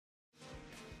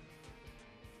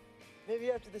Maybe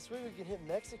after this week we can hit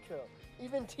Mexico.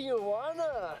 Even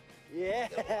Tijuana. Yeah.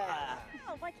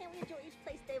 Oh, why can't we enjoy each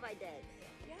place day by day?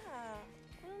 Yeah,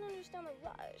 I don't understand the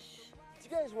rush. Do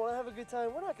you guys want to have a good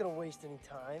time? We're not going to waste any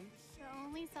time. The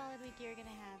only solid week you're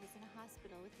gonna have is in a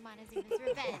hospital with Montezuma's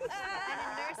revenge and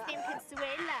a nurse named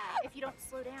Consuela if you don't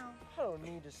slow down. I don't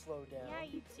need to slow down. Yeah,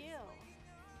 you do.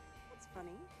 That's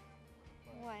funny.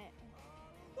 What?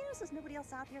 You know, there's nobody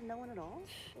else out here, no one at all.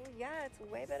 Well, yeah, it's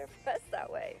way better for us that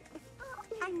way.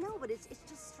 I know, but it's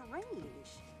just strange.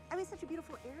 I mean, it's such a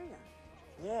beautiful area.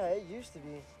 Yeah, it used to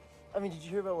be. I mean, did you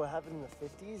hear about what happened in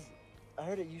the 50s? I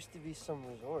heard it used to be some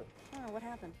resort. Oh, what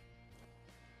happened?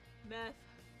 Meth.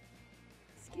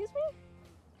 Excuse me?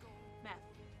 Meth.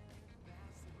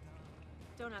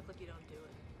 Don't act like you don't do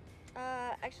it.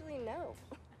 Actually, no.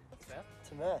 Meth?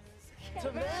 To meth.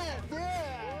 To meth,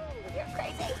 yeah! You're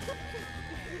crazy!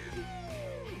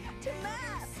 To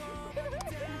meth!